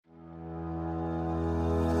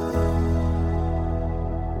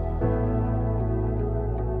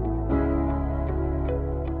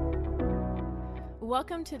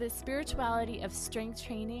Welcome to the Spirituality of Strength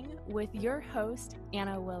Training with your host,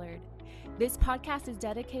 Anna Willard. This podcast is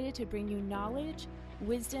dedicated to bring you knowledge,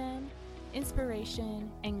 wisdom, inspiration,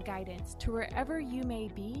 and guidance to wherever you may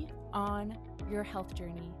be on your health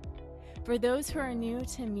journey. For those who are new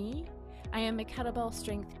to me, I am a kettlebell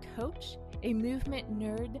strength coach, a movement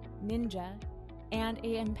nerd ninja, and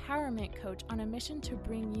an empowerment coach on a mission to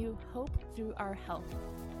bring you hope through our health.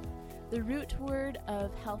 The root word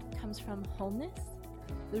of health comes from wholeness.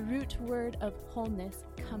 The root word of wholeness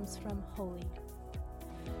comes from holy.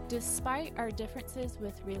 Despite our differences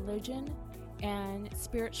with religion and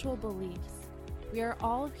spiritual beliefs, we are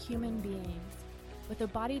all human beings with a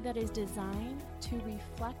body that is designed to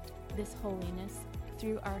reflect this holiness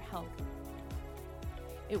through our health.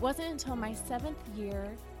 It wasn't until my 7th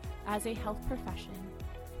year as a health profession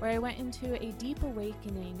where I went into a deep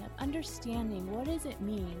awakening of understanding what does it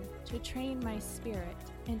mean to train my spirit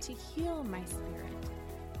and to heal my spirit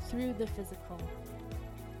through the physical.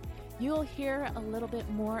 You'll hear a little bit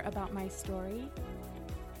more about my story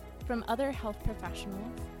from other health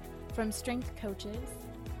professionals, from strength coaches,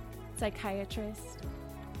 psychiatrists,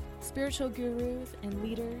 spiritual gurus and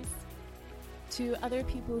leaders, to other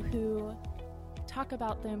people who talk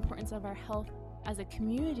about the importance of our health as a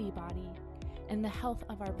community body and the health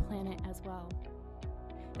of our planet as well.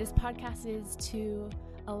 This podcast is to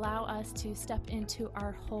allow us to step into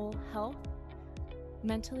our whole health,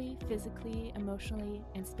 mentally, physically, emotionally,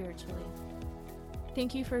 and spiritually.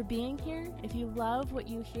 Thank you for being here. If you love what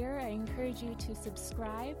you hear, I encourage you to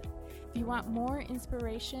subscribe. If you want more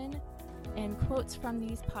inspiration and quotes from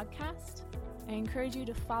these podcasts, I encourage you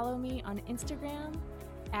to follow me on Instagram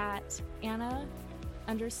at Anna_Willard_.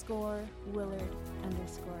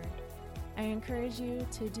 I encourage you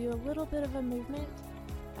to do a little bit of a movement,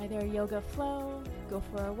 either yoga flow, go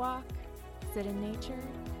for a walk, sit in nature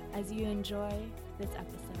as you enjoy this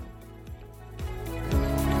episode.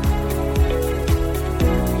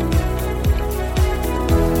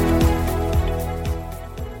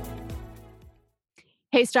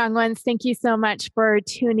 Hey, strong ones, thank you so much for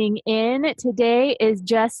tuning in. Today is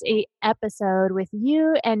just an episode with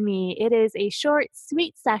you and me. It is a short,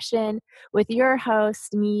 sweet session with your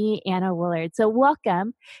host, me, Anna Willard. So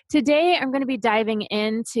welcome. Today, I'm going to be diving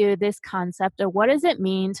into this concept of what does it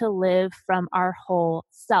mean to live from our whole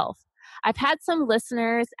self. I've had some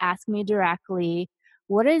listeners ask me directly,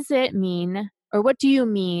 what does it mean, or what do you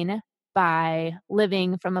mean by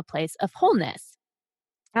living from a place of wholeness?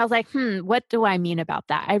 I was like, what do I mean about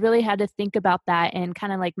that? I really had to think about that and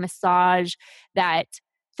kind of like massage that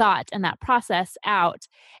thought and that process out.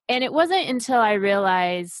 And it wasn't until I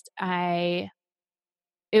realized it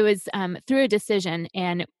was through a decision.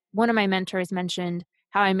 And one of my mentors mentioned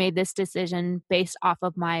how I made this decision based off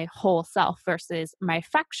of my whole self versus my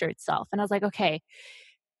fractured self. And I was like, okay,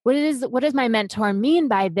 what does my mentor mean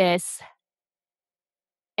by this?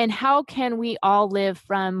 And how can we all live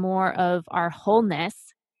from more of our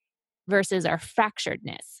wholeness versus our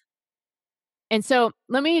fracturedness? And so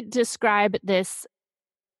let me describe this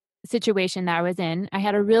situation that I was in. I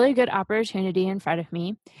had a really good opportunity in front of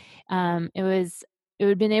me. It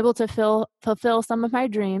would been able to fulfill some of my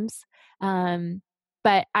dreams,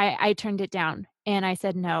 but I turned it down and I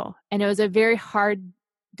said no. And it was a very hard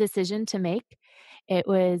decision to make. It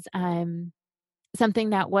was something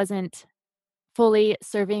that wasn't fully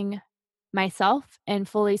serving myself and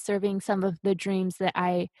fully serving some of the dreams that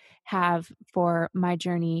I have for my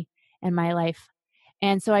journey and my life.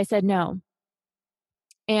 And so I said no.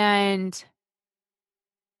 And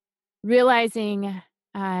realizing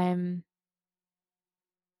that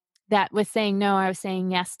with saying no, I was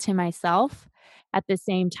saying yes to myself at the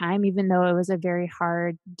same time, even though it was a very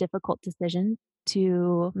hard, difficult decision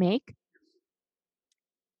to make.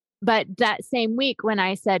 But that same week when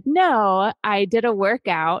I said no, I did a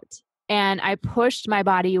workout and I pushed my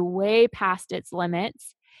body way past its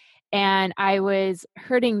limits, and I was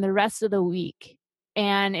hurting the rest of the week.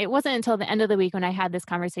 And it wasn't until the end of the week when I had this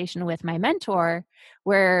conversation with my mentor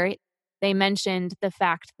where they mentioned the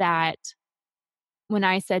fact that when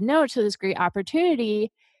I said no to this great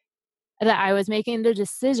opportunity, that I was making the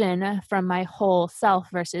decision from my whole self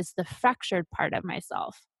versus the fractured part of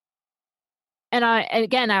myself. And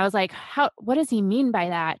I was like, what does he mean by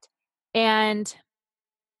that? And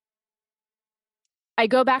I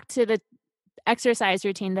go back to the exercise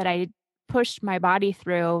routine that I pushed my body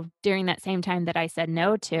through during that same time that I said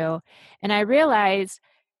no to. And I realized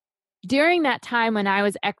during that time when I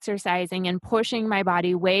was exercising and pushing my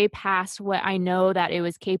body way past what I know that it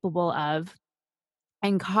was capable of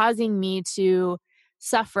and causing me to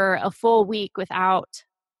suffer a full week without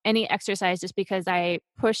any exercise just because I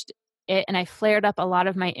pushed it, and I flared up a lot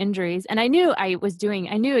of my injuries. And I knew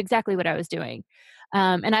exactly what I was doing.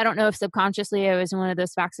 And I don't know if subconsciously I was in one of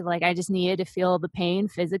those facts of like, I just needed to feel the pain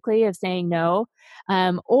physically of saying no,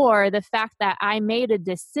 or the fact that I made a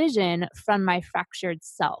decision from my fractured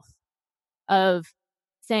self of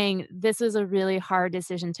saying, this is a really hard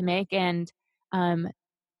decision to make. And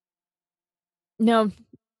no,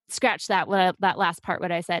 scratch that last part,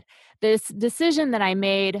 what I said. This decision that I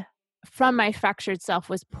made from my fractured self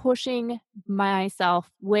was pushing myself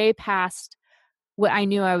way past what I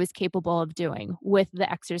knew I was capable of doing with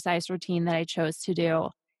the exercise routine that I chose to do,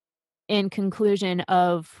 in conclusion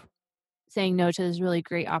of saying no to this really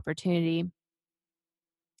great opportunity.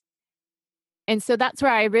 And so that's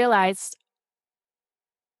where I realized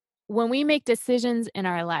when we make decisions in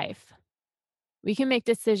our life, we can make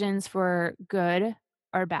decisions for good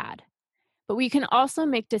or bad, but we can also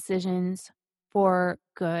make decisions for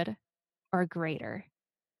good or greater.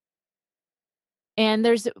 And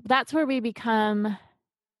that's where we become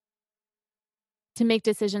to make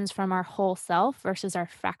decisions from our whole self versus our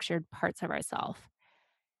fractured parts of ourself.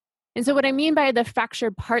 And so what I mean by the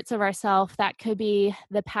fractured parts of ourself, that could be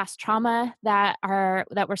the past trauma that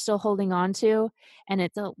we're still holding on to, and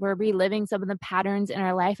we're reliving some of the patterns in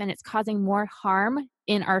our life, and it's causing more harm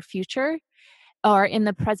in our future or in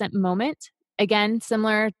the present moment. Again,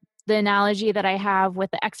 similar the analogy that I have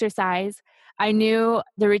with the exercise, I knew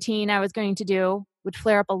the routine I was going to do would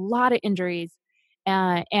flare up a lot of injuries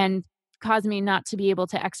and cause me not to be able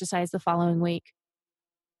to exercise the following week.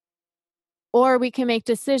 Or we can make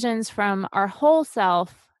decisions from our whole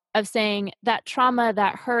self of saying that trauma,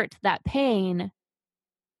 that hurt, that pain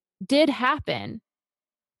did happen,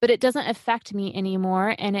 but it doesn't affect me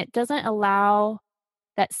anymore. And it doesn't allow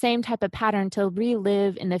that same type of pattern to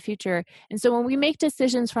relive in the future. And so when we make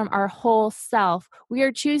decisions from our whole self, we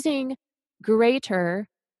are choosing greater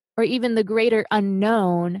or even the greater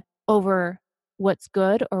unknown over what's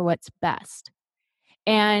good or what's best.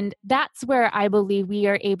 And that's where I believe we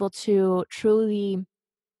are able to truly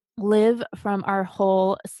live from our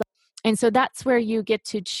whole self. And so that's where you get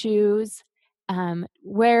to choose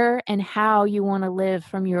where and how you want to live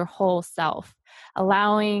from your whole self,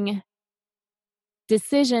 allowing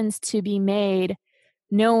decisions to be made,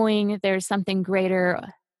 knowing there's something greater,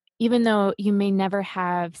 even though you may never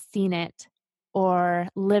have seen it or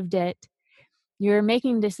lived it. You're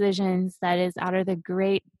making decisions that is out of the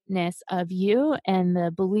greatness of you and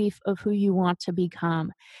the belief of who you want to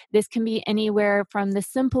become. This can be anywhere from the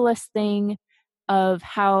simplest thing of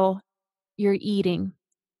how you're eating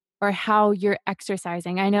or how you're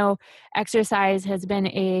exercising. I know exercise has been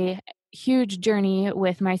a huge journey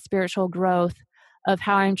with my spiritual growth of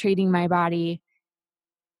how I'm treating my body.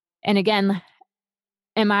 And again,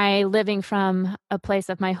 am I living from a place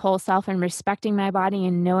of my whole self and respecting my body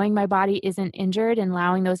and knowing my body isn't injured and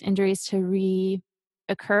allowing those injuries to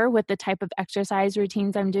reoccur with the type of exercise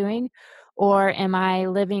routines I'm doing? Or am I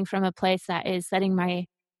living from a place that is setting my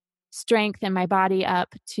strength and my body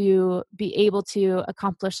up to be able to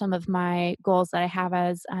accomplish some of my goals that I have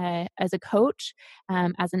as a coach,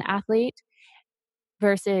 as an athlete,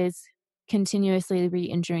 versus continuously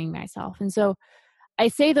re-injuring myself? And so I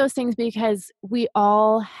say those things because we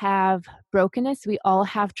all have brokenness. We all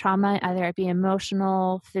have trauma, either it be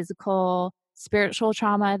emotional, physical, spiritual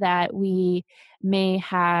trauma that we may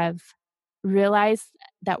have realized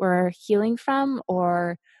that we're healing from,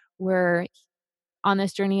 or we're on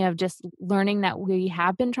this journey of just learning that we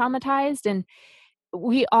have been traumatized. And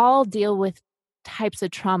we all deal with types of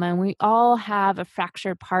trauma, and we all have a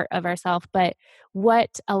fractured part of ourselves. But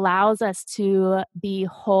what allows us to be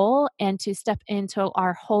whole and to step into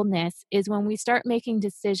our wholeness is when we start making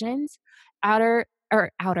decisions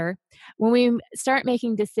when we start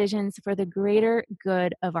making decisions for the greater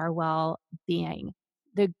good of our well-being,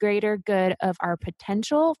 the greater good of our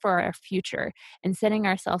potential for our future, and setting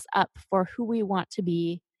ourselves up for who we want to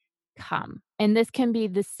become. And this can be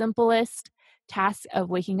the simplest task of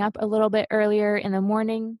waking up a little bit earlier in the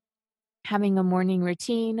morning, having a morning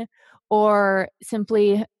routine, or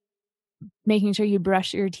simply making sure you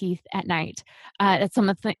brush your teeth at night. That's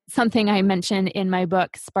something I mentioned in my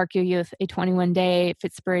book, Spark Your Youth, a 21-day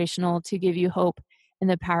Fitspirational to give you hope and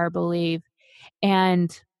the power to believe.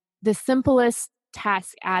 And the simplest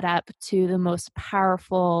tasks add up to the most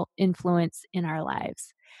powerful influence in our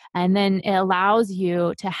lives. And then it allows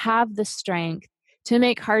you to have the strength to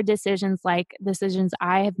make hard decisions, like decisions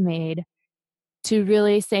I have made, to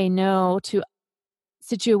really say no to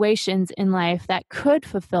situations in life that could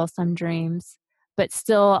fulfill some dreams, but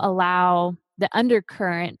still allow the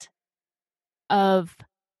undercurrent of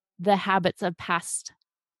the habits of past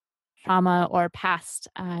trauma or past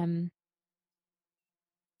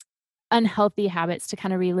unhealthy habits to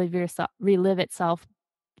kind of relive itself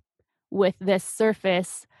with this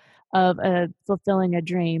surface of fulfilling a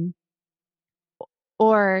dream,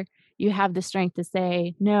 or you have the strength to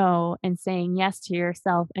say no and saying yes to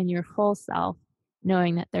yourself and your whole self,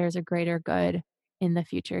 knowing that there's a greater good in the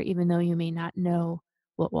future, even though you may not know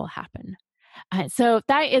what will happen. So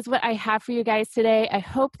that is what I have for you guys today. I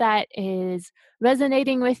hope that is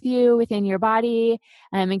resonating with you within your body.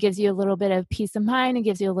 It gives you a little bit of peace of mind. It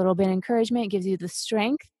gives you a little bit of encouragement. It gives you the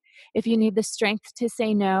strength if you need the strength to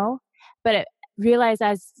say no. But realize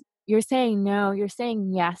as you're saying no, you're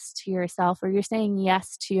saying yes to yourself, or you're saying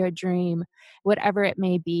yes to your dream, whatever it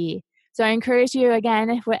may be. So I encourage you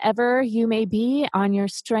again, whatever you may be on your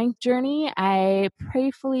strength journey, I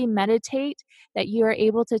prayerfully meditate that you are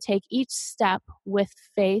able to take each step with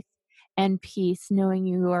faith and peace, knowing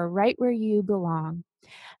you are right where you belong.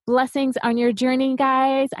 Blessings on your journey,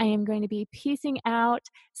 guys. I am going to be peacing out.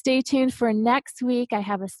 Stay tuned for next week. I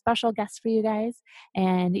have a special guest for you guys,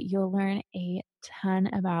 and you'll learn a ton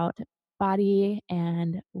about body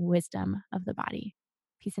and wisdom of the body.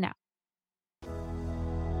 Peace and out.